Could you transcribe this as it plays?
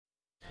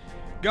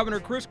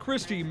Governor Chris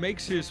Christie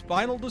makes his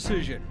final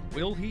decision.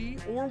 Will he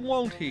or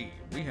won't he?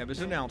 We have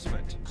his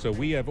announcement. So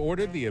we have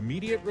ordered the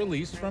immediate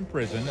release from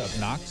prison of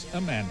Knox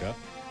Amanda.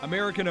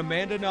 American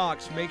Amanda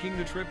Knox making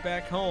the trip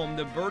back home,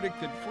 the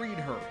verdict that freed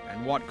her,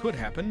 and what could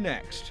happen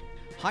next.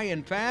 High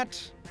in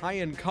fat, high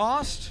in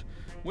cost?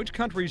 Which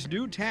country's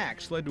new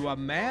tax led to a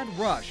mad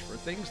rush for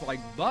things like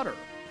butter?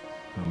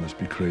 I must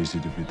be crazy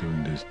to be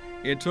doing this.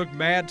 It took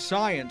mad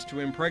science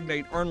to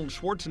impregnate Arnold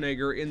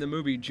Schwarzenegger in the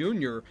movie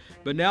Junior,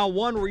 but now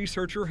one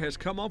researcher has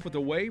come up with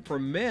a way for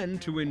men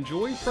to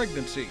enjoy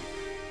pregnancy.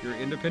 Your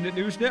Independent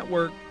News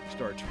Network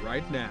starts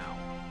right now.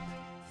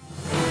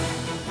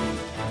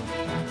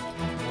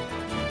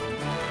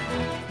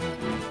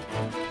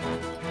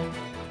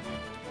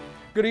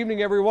 Good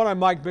evening, everyone. I'm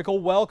Mike Bickle.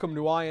 Welcome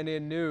to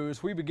INN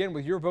News. We begin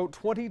with Your Vote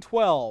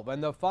 2012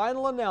 and the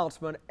final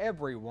announcement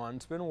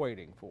everyone's been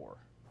waiting for.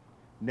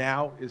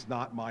 Now is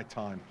not my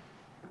time.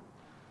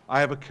 I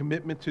have a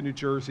commitment to New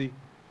Jersey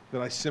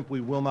that I simply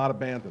will not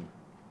abandon.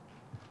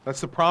 That's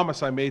the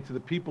promise I made to the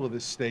people of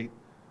this state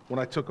when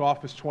I took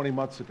office 20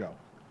 months ago,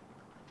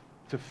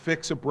 to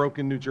fix a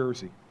broken New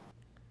Jersey.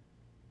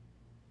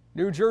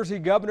 New Jersey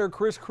Governor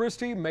Chris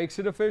Christie makes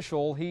it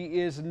official. He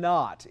is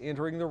not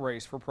entering the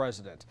race for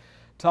president.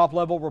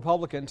 Top-level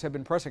Republicans have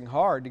been pressing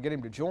hard to get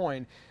him to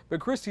join, but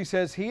Christie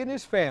says he and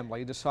his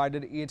family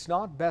decided it's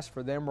not best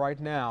for them right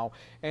now,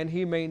 and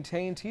he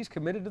maintains he's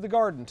committed to the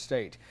Garden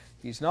State.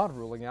 He's not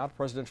ruling out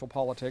presidential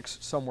politics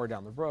somewhere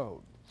down the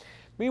road.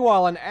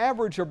 Meanwhile, an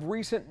average of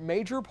recent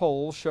major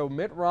polls show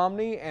Mitt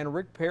Romney and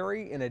Rick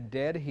Perry in a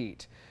dead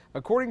heat.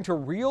 According to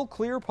Real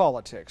Clear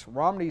Politics,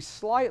 Romney's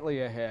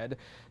slightly ahead,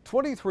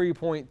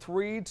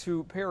 23.3%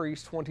 to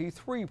Perry's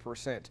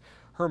 23%.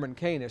 Herman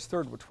Cain is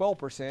third with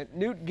 12%.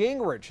 Newt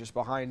Gingrich is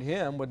behind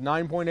him with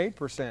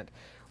 9.8%.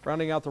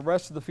 Rounding out the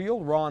rest of the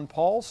field, Ron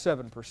Paul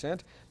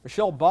 7%,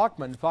 Michelle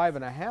Bachmann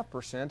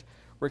 5.5%,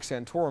 Rick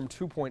Santorum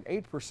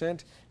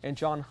 2.8%, and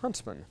John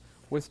Huntsman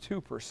with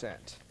 2%.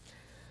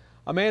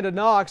 Amanda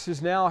Knox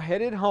is now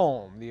headed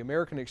home. The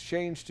American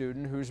exchange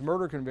student whose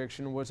murder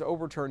conviction was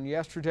overturned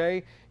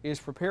yesterday is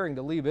preparing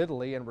to leave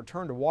Italy and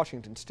return to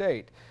Washington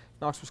State.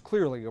 Knox was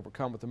clearly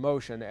overcome with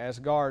emotion as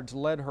guards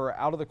led her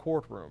out of the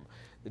courtroom.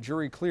 The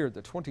jury cleared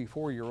the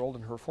 24-year-old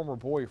and her former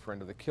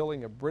boyfriend of the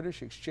killing of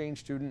British exchange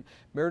student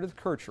Meredith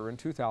Kercher in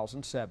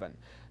 2007.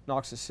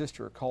 Knox's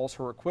sister calls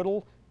her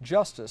acquittal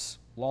justice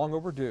long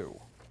overdue.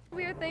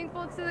 We are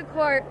thankful to the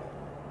court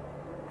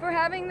for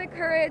having the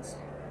courage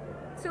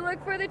to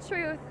look for the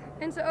truth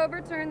and to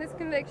overturn this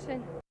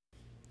conviction.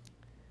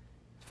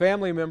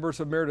 Family members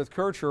of Meredith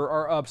Kercher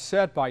are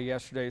upset by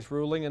yesterday's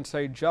ruling and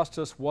say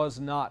justice was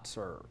not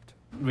served.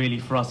 Really,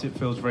 for us, it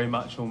feels very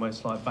much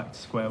almost like back to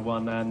square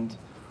one, and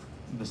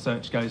the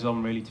search goes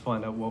on really to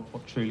find out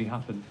what truly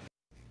happened.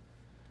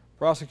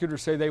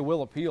 Prosecutors say they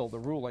will appeal the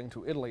ruling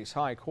to Italy's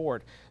High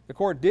Court. The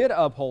court did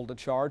uphold a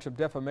charge of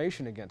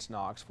defamation against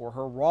Knox for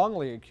her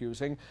wrongly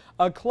accusing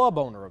a club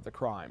owner of the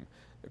crime.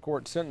 The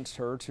court sentenced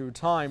her to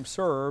time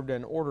served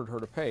and ordered her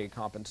to pay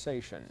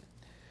compensation.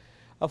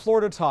 A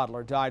Florida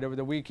toddler died over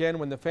the weekend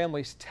when the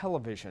family's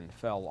television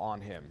fell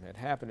on him. It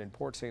happened in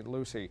Port St.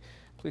 Lucie.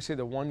 Police say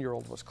the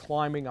one-year-old was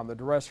climbing on the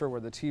dresser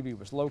where the TV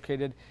was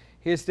located.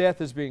 His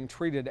death is being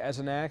treated as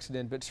an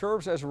accident, but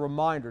serves as a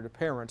reminder to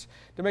parents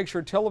to make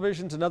sure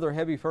televisions and other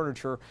heavy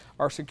furniture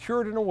are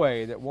secured in a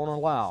way that won't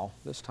allow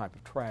this type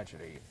of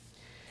tragedy.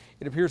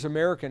 It appears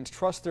Americans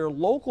trust their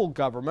local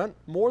government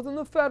more than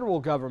the federal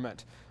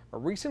government. A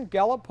recent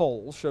Gallup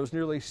poll shows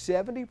nearly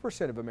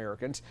 70% of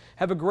Americans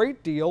have a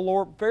great deal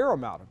or fair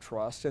amount of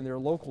trust in their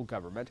local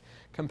government.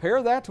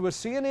 Compare that to a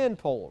CNN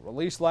poll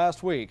released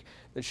last week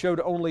that showed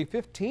only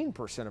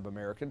 15% of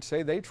Americans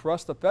say they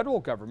trust the federal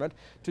government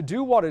to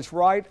do what is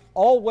right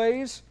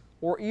always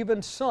or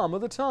even some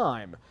of the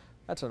time.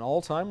 That's an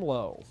all-time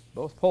low.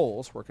 Both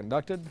polls were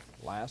conducted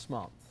last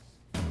month.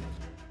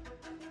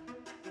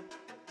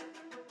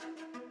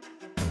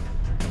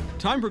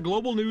 Time for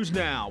global news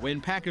now.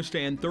 In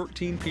Pakistan,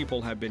 13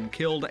 people have been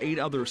killed, 8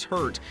 others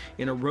hurt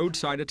in a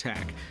roadside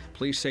attack.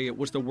 Police say it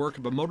was the work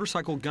of a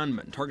motorcycle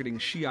gunman targeting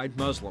Shiite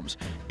Muslims.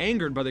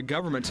 Angered by the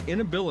government's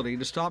inability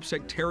to stop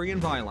sectarian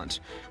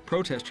violence,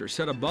 protesters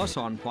set a bus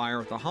on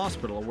fire at the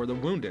hospital where the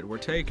wounded were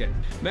taken.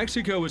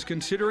 Mexico is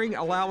considering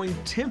allowing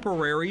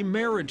temporary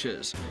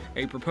marriages.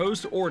 A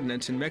proposed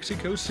ordinance in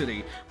Mexico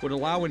City would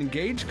allow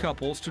engaged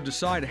couples to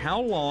decide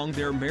how long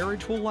their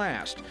marriage will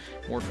last.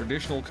 More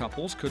traditional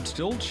couples could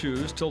still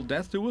choose till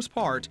death do us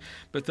part,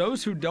 but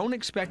those who don't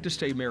expect to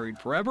stay married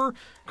forever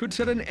could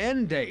set an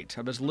end date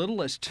of as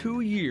little as 2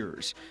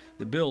 years.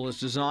 The bill is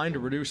designed to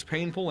reduce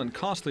painful and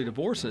costly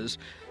divorces.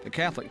 The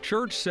Catholic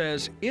Church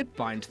says it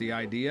finds the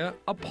idea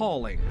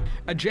appalling.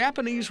 A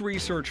Japanese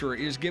researcher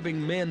is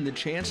giving men the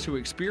chance to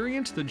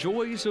experience the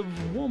joys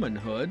of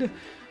womanhood.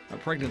 A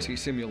pregnancy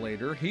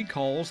simulator he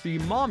calls the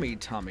Mommy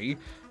Tummy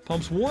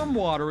pumps warm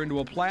water into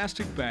a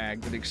plastic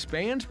bag that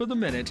expands by the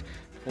minute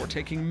before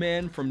taking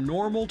men from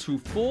normal to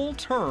full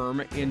term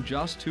in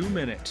just 2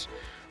 minutes.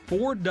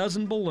 4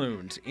 dozen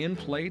balloons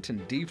inflate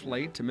and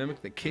deflate to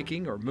mimic the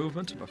kicking or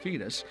movements of a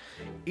fetus.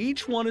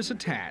 Each one is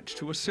attached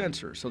to a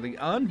sensor so the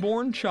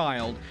unborn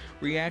child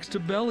reacts to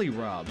belly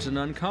rubs and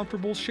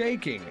uncomfortable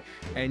shaking.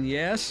 And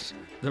yes,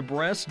 the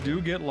breasts do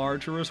get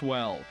larger as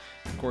well.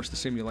 Of course, the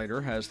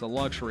simulator has the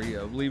luxury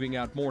of leaving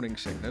out morning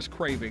sickness,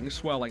 cravings,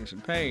 swellings,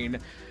 and pain.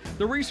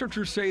 The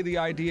researchers say the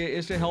idea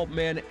is to help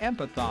men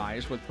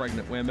empathize with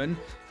pregnant women,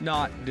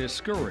 not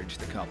discourage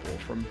the couple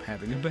from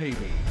having a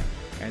baby.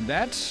 And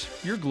that's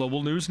your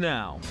Global News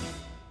Now.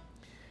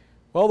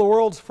 Well, the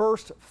world's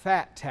first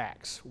fat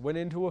tax went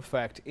into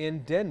effect in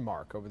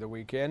Denmark over the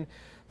weekend.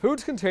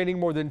 Foods containing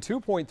more than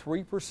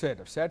 2.3%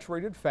 of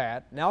saturated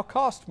fat now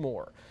cost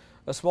more.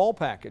 A small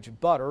package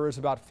of butter is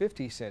about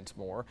 50 cents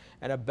more,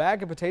 and a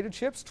bag of potato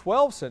chips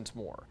 12 cents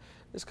more.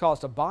 This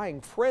caused a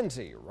buying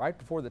frenzy right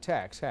before the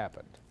tax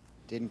happened.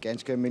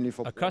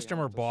 A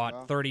customer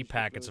bought 30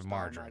 packets of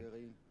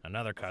margarine.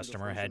 Another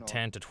customer had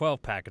 10 to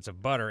 12 packets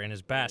of butter in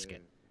his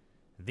basket.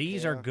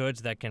 These are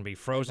goods that can be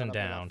frozen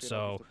down,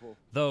 so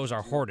those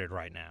are hoarded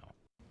right now.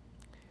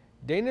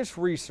 Danish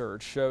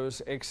research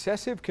shows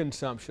excessive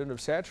consumption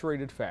of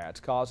saturated fats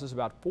causes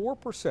about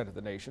 4% of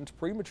the nation's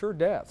premature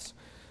deaths.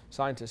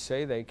 Scientists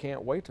say they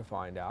can't wait to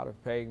find out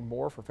if paying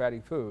more for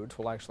fatty foods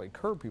will actually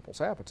curb people's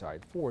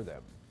appetite for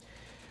them.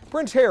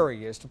 Prince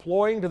Harry is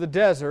deploying to the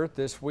desert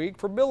this week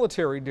for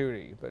military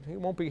duty, but he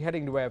won't be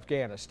heading to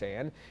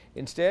Afghanistan.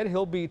 Instead,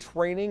 he'll be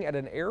training at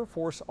an Air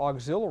Force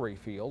auxiliary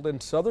field in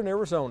southern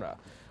Arizona.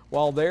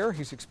 While there,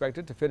 he's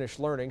expected to finish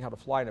learning how to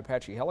fly an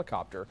Apache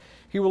helicopter.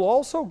 He will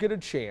also get a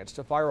chance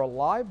to fire a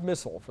live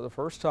missile for the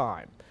first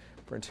time.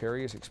 Prince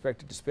Harry is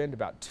expected to spend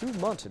about 2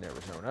 months in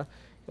Arizona.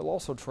 He'll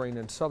also train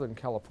in Southern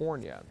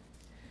California.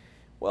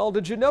 Well,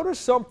 did you notice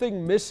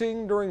something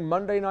missing during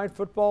Monday Night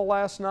Football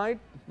last night?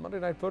 Monday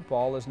Night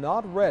Football is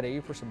not ready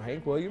for some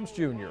Hank Williams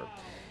Jr.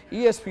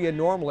 ESPN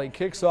normally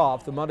kicks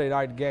off the Monday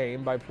night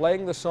game by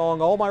playing the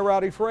song All My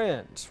Rowdy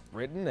Friends,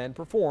 written and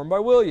performed by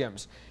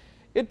Williams.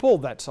 It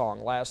pulled that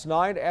song last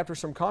night after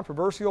some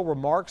controversial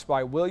remarks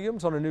by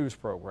Williams on a news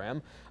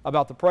program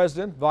about the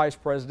president, vice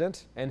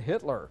president, and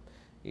Hitler.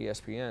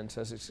 ESPN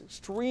says it's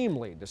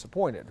extremely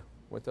disappointed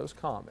with those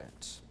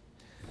comments.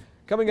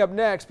 Coming up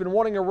next, been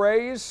wanting a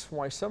raise?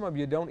 Why some of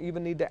you don't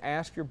even need to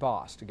ask your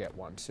boss to get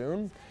one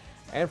soon.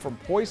 And from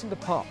poison to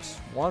pups,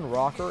 one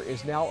rocker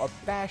is now a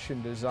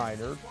fashion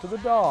designer to the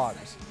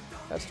dogs.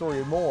 That story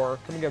and more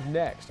coming up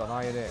next on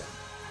INN.